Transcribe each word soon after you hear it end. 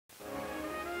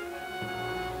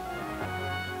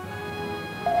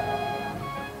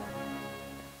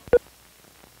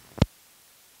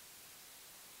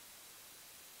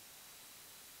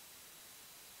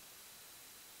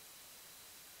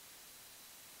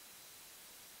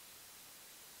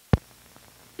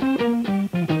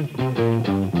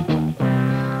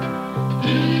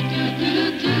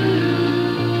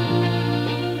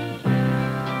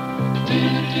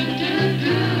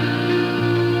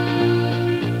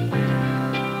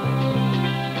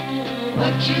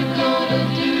What you gonna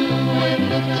do when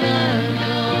the time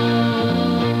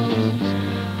comes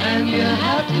and you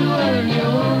have to earn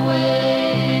your way?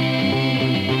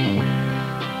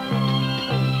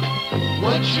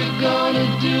 What you gonna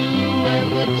do when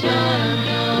the time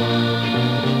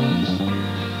comes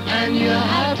and you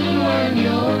have to earn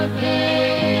your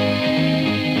pay?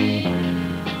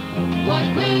 What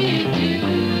will you do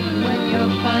when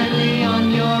you're finally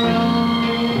on your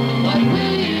own? What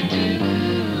will you do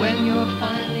when you're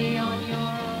finally on your own?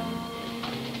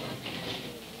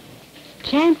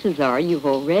 Chances are you've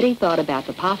already thought about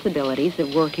the possibilities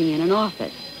of working in an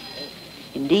office.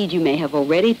 Indeed, you may have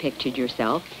already pictured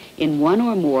yourself in one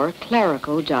or more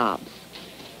clerical jobs,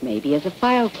 maybe as a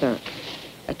file clerk,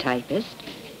 a typist,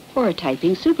 or a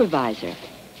typing supervisor,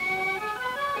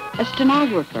 a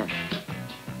stenographer,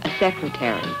 a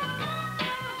secretary.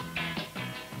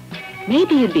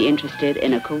 Maybe you'd be interested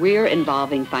in a career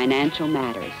involving financial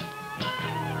matters,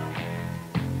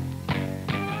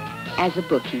 as a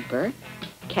bookkeeper,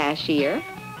 cashier,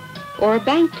 or a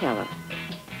bank teller.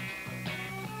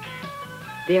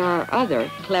 There are other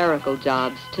clerical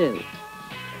jobs, too.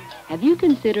 Have you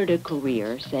considered a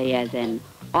career, say, as an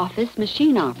office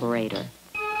machine operator?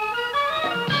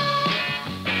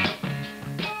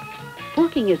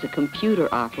 Working as a computer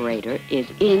operator is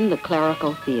in the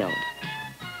clerical field.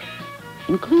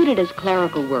 Included as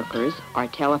clerical workers are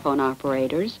telephone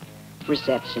operators,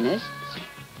 receptionists,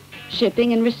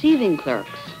 shipping and receiving clerks,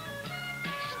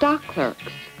 stock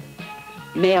clerks,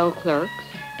 mail clerks,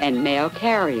 and mail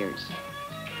carriers.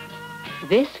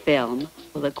 This film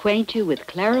will acquaint you with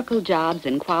clerical jobs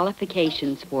and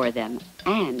qualifications for them,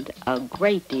 and a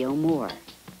great deal more.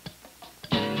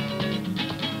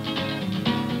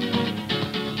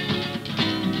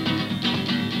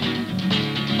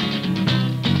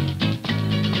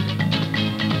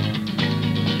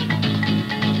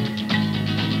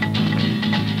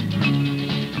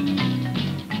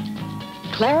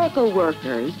 Clerical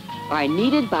workers are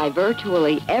needed by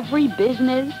virtually every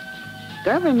business,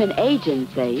 government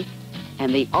agency,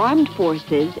 and the armed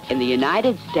forces in the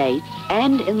United States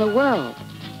and in the world.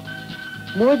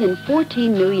 More than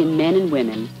 14 million men and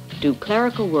women do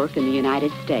clerical work in the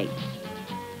United States,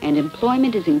 and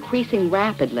employment is increasing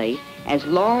rapidly as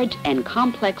large and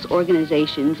complex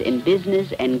organizations in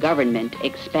business and government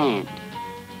expand.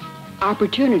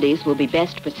 Opportunities will be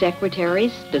best for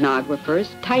secretaries, stenographers,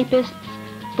 typists,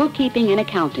 bookkeeping and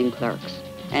accounting clerks,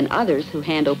 and others who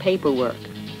handle paperwork.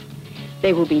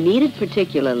 They will be needed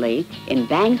particularly in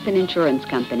banks and insurance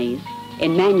companies,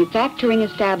 in manufacturing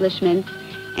establishments,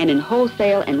 and in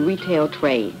wholesale and retail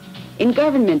trade, in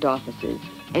government offices,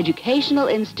 educational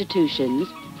institutions,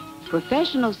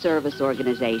 professional service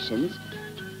organizations,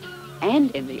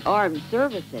 and in the armed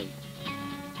services.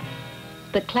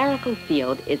 The clerical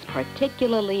field is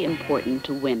particularly important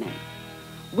to women.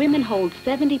 Women hold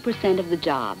 70% of the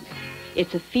jobs.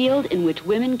 It's a field in which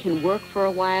women can work for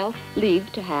a while, leave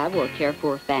to have or care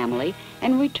for a family,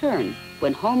 and return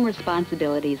when home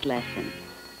responsibilities lessen.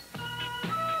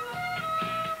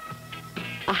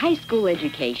 A high school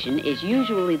education is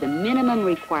usually the minimum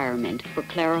requirement for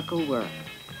clerical work.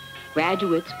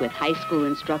 Graduates with high school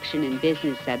instruction in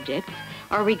business subjects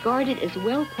are regarded as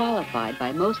well qualified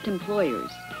by most employers.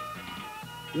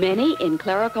 Many in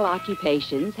clerical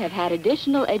occupations have had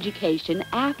additional education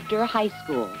after high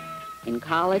school, in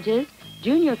colleges,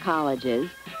 junior colleges,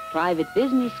 private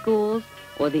business schools,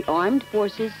 or the armed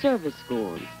forces service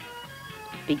schools.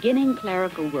 Beginning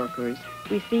clerical workers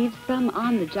receive some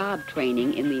on-the-job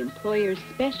training in the employer's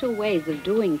special ways of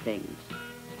doing things.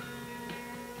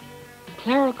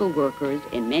 Clerical workers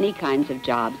in many kinds of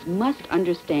jobs must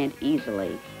understand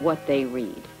easily what they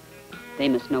read. They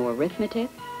must know arithmetic,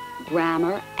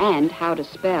 grammar, and how to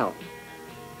spell.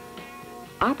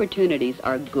 Opportunities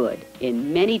are good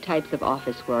in many types of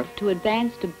office work to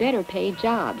advance to better paid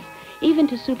jobs, even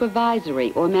to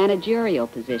supervisory or managerial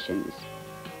positions.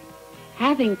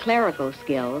 Having clerical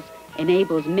skills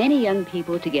enables many young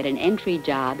people to get an entry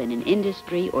job in an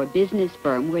industry or business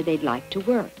firm where they'd like to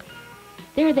work.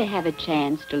 There they have a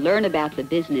chance to learn about the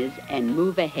business and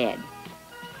move ahead.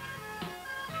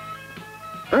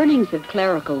 Earnings of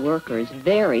clerical workers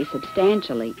vary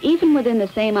substantially, even within the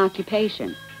same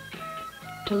occupation.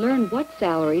 To learn what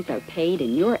salaries are paid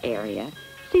in your area,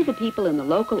 see the people in the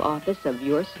local office of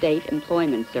your state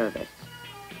employment service.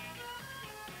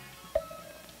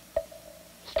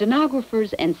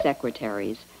 Stenographers and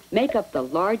secretaries make up the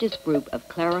largest group of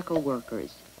clerical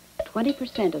workers,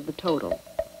 20% of the total.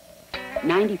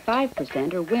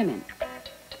 95% are women.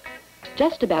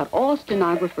 Just about all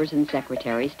stenographers and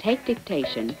secretaries take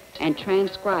dictation and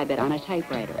transcribe it on a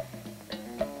typewriter.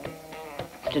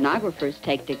 Stenographers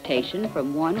take dictation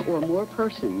from one or more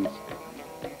persons.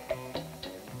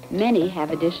 Many have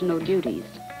additional duties.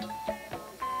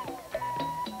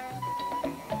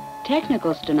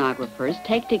 Technical stenographers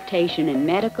take dictation in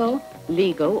medical,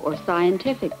 legal, or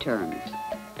scientific terms.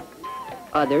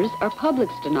 Others are public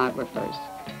stenographers.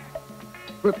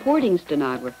 Reporting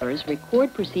stenographers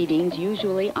record proceedings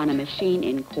usually on a machine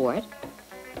in court,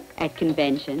 at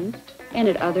conventions, and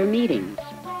at other meetings.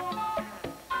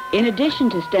 In addition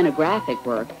to stenographic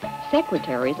work,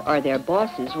 secretaries are their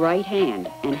boss's right hand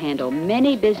and handle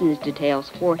many business details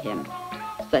for him,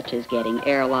 such as getting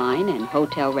airline and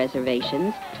hotel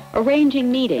reservations,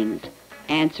 arranging meetings,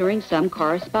 answering some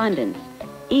correspondence,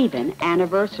 even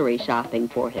anniversary shopping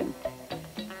for him.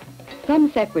 Some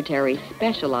secretaries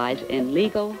specialize in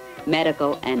legal,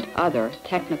 medical, and other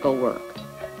technical work.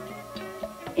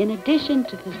 In addition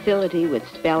to facility with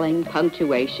spelling,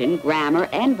 punctuation, grammar,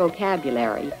 and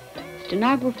vocabulary,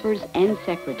 stenographers and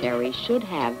secretaries should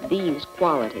have these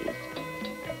qualities.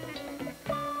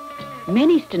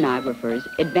 Many stenographers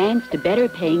advance to better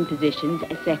paying positions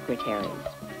as secretaries.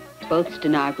 Both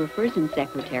stenographers and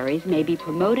secretaries may be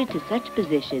promoted to such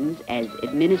positions as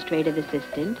administrative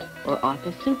assistant or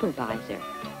office supervisor.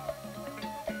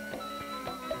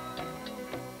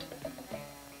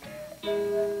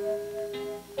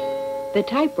 The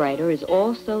typewriter is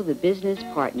also the business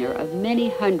partner of many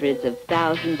hundreds of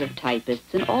thousands of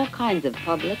typists in all kinds of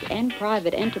public and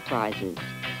private enterprises.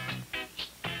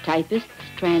 Typists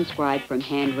transcribe from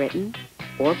handwritten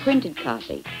or printed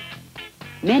copy.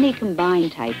 Many combine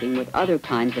typing with other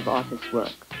kinds of office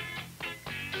work.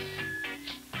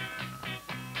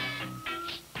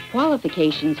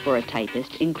 Qualifications for a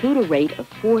typist include a rate of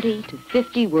 40 to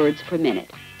 50 words per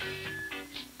minute.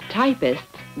 Typists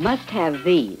must have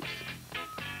these: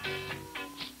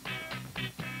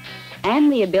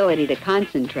 and the ability to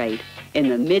concentrate in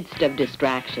the midst of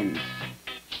distractions.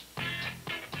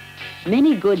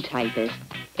 Many good typists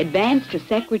advance to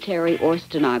secretary or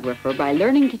stenographer by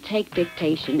learning to take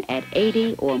dictation at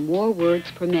 80 or more words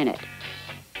per minute.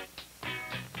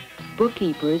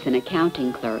 Bookkeepers and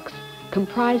accounting clerks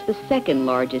comprise the second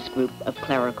largest group of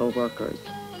clerical workers.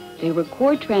 They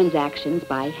record transactions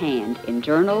by hand in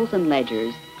journals and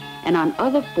ledgers and on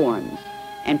other forms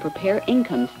and prepare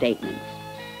income statements.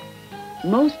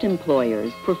 Most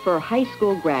employers prefer high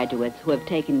school graduates who have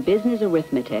taken business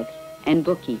arithmetic and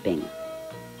bookkeeping.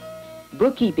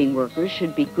 Bookkeeping workers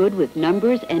should be good with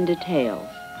numbers and details.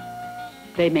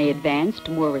 They may advance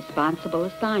to more responsible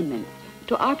assignments,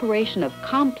 to operation of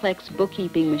complex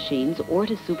bookkeeping machines, or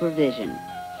to supervision.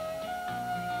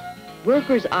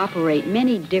 Workers operate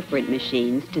many different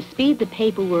machines to speed the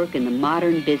paperwork in the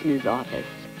modern business office.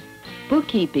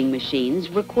 Bookkeeping machines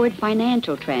record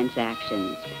financial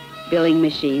transactions, billing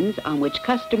machines on which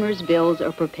customers' bills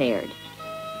are prepared.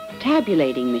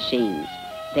 Tabulating machines,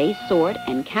 they sort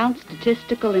and count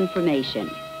statistical information.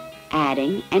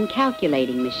 Adding and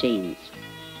calculating machines.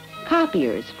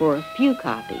 Copiers for a few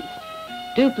copies.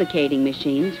 Duplicating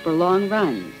machines for long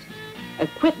runs.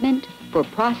 Equipment for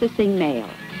processing mail.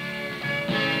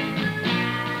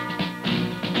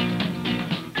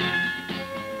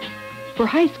 For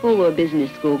high school or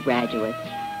business school graduates,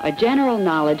 a general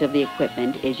knowledge of the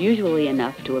equipment is usually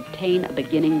enough to obtain a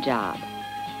beginning job.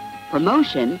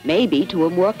 Promotion may be to a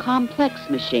more complex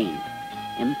machine.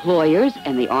 Employers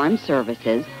and the armed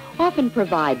services often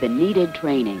provide the needed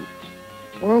training.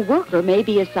 Or a worker may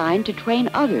be assigned to train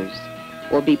others,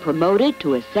 or be promoted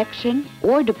to a section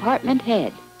or department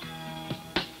head.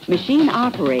 Machine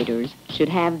operators should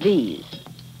have these: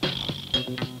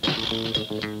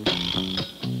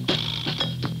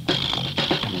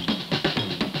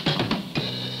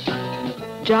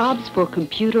 jobs for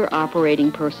computer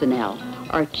operating personnel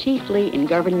are chiefly in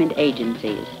government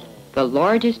agencies, the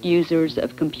largest users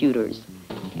of computers,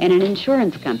 and in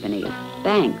insurance companies,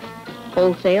 banks,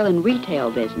 wholesale and retail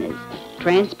business,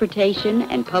 transportation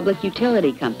and public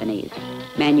utility companies,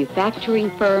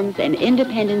 manufacturing firms, and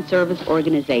independent service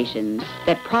organizations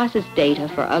that process data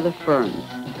for other firms.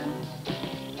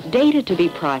 Data to be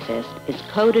processed is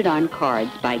coded on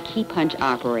cards by key punch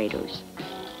operators,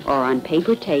 or on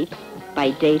paper tape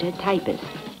by data typists.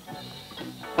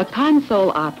 A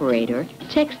console operator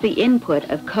checks the input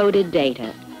of coded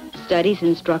data, studies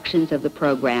instructions of the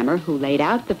programmer who laid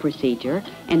out the procedure,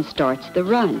 and starts the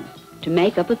run, to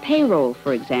make up a payroll,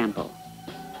 for example.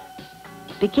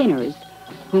 Beginners,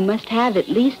 who must have at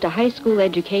least a high school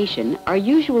education, are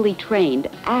usually trained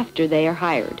after they are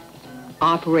hired.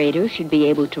 Operators should be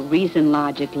able to reason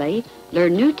logically,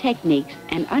 learn new techniques,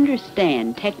 and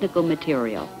understand technical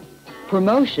material.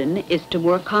 Promotion is to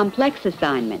more complex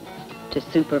assignments, to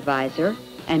supervisor,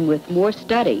 and with more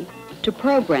study, to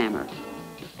programmer.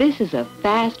 This is a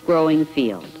fast-growing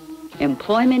field.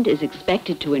 Employment is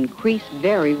expected to increase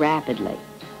very rapidly.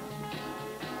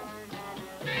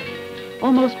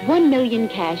 Almost 1 million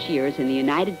cashiers in the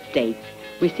United States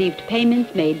received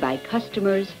payments made by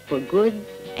customers for goods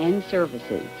and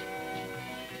services.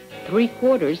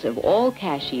 3/4 of all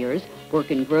cashiers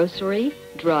work in grocery,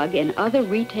 drug, and other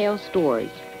retail stores,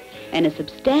 and a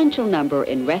substantial number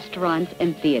in restaurants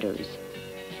and theaters.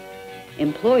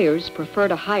 Employers prefer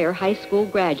to hire high school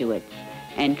graduates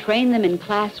and train them in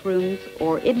classrooms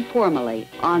or informally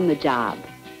on the job.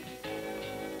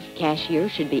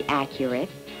 Cashiers should be accurate,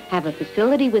 have a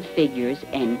facility with figures,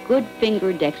 and good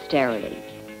finger dexterity.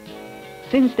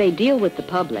 Since they deal with the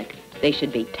public, they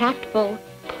should be tactful,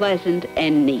 pleasant,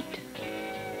 and neat.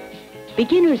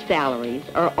 Beginner salaries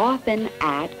are often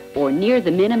at or near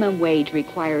the minimum wage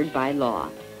required by law,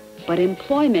 but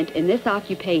employment in this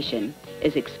occupation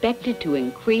is expected to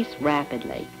increase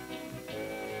rapidly.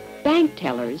 Bank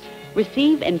tellers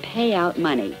receive and pay out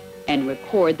money and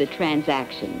record the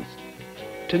transactions.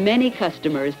 To many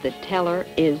customers, the teller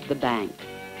is the bank,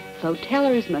 so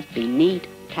tellers must be neat,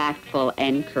 tactful,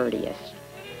 and courteous.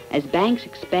 As banks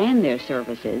expand their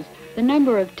services, the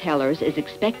number of tellers is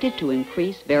expected to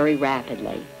increase very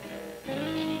rapidly.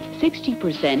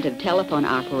 60% of telephone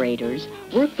operators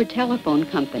work for telephone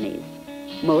companies.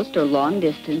 Most are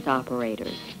long-distance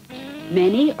operators.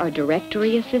 Many are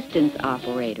directory assistance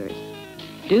operators.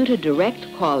 Due to direct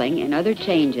calling and other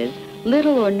changes,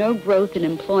 little or no growth in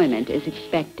employment is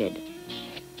expected.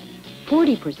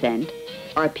 40%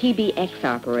 are PBX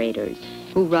operators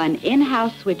who run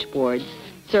in-house switchboards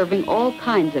serving all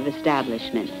kinds of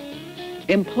establishments.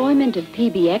 Employment of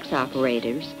PBX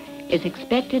operators is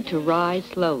expected to rise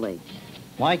slowly.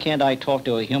 Why can't I talk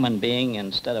to a human being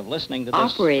instead of listening to this?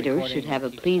 Operators should have a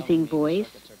pleasing voice,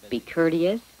 be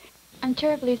courteous. I'm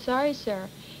terribly sorry, sir.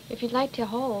 If you'd like to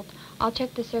hold, I'll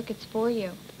check the circuits for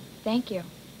you. Thank you.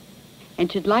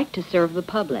 And should like to serve the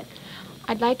public.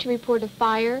 I'd like to report a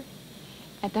fire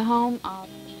at the home of...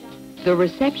 The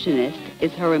receptionist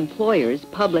is her employer's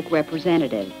public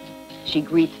representative. She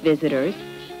greets visitors,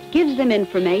 gives them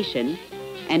information,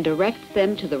 and directs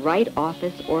them to the right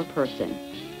office or person.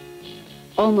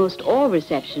 Almost all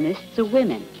receptionists are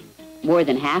women. More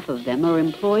than half of them are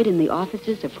employed in the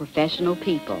offices of professional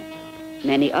people.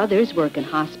 Many others work in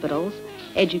hospitals,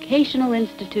 educational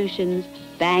institutions,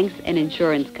 banks and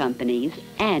insurance companies,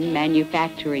 and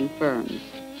manufacturing firms.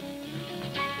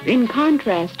 In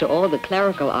contrast to all the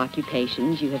clerical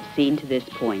occupations you have seen to this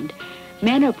point,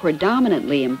 men are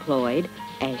predominantly employed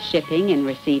as shipping and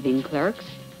receiving clerks,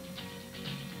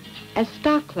 as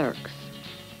stock clerks,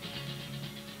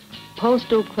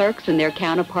 postal clerks and their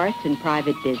counterparts in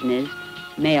private business,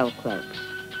 mail clerks,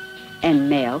 and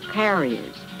mail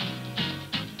carriers.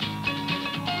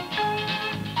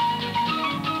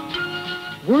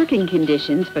 Working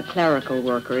conditions for clerical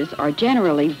workers are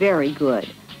generally very good.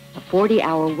 A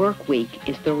 40-hour work week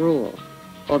is the rule,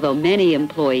 although many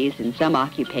employees in some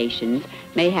occupations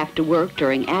may have to work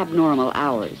during abnormal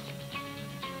hours.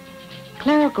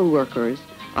 Clerical workers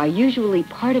are usually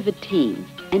part of a team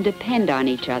and depend on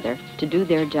each other to do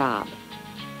their job.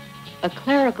 A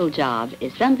clerical job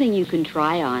is something you can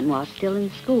try on while still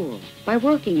in school by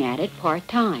working at it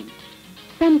part-time.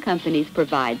 Some companies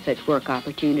provide such work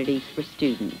opportunities for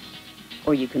students,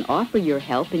 or you can offer your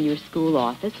help in your school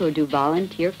office or do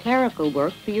volunteer clerical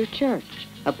work for your church,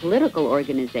 a political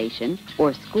organization,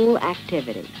 or school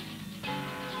activity.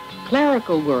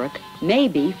 Clerical work may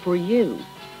be for you,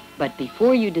 but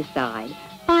before you decide,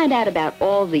 find out about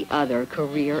all the other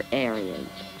career areas.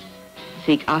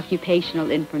 Seek occupational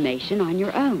information on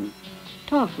your own.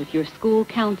 Talk with your school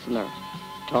counselor.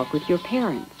 Talk with your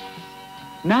parents.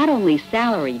 Not only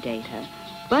salary data,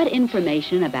 but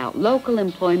information about local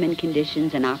employment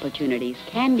conditions and opportunities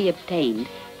can be obtained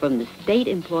from the State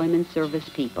Employment Service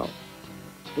people.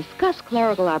 Discuss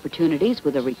clerical opportunities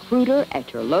with a recruiter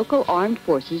at your local armed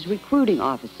forces recruiting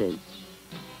offices.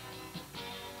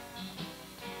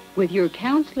 With your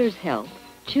counselor's help,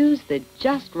 choose the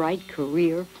just right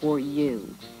career for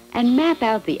you and map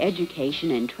out the education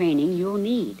and training you'll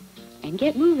need and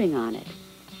get moving on it.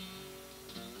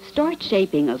 Start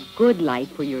shaping a good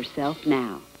life for yourself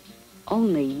now.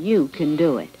 Only you can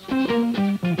do it.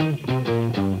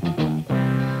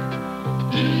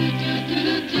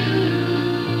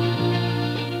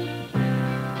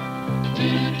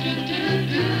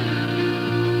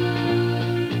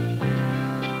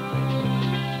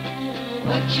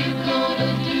 What you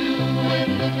gonna do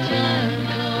when the time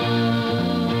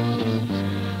comes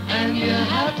and you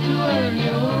have to earn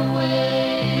your way?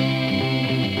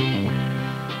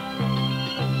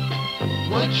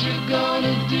 What you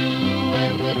gonna do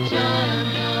when the time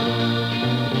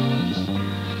comes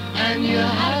and you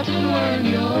have to earn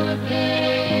your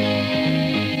pay?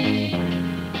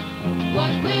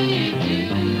 What will you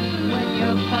do when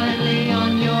you're finally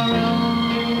on your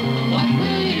own? What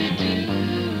will you do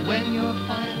when you're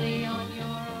finally on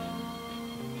your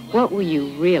own? What will you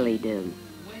really do?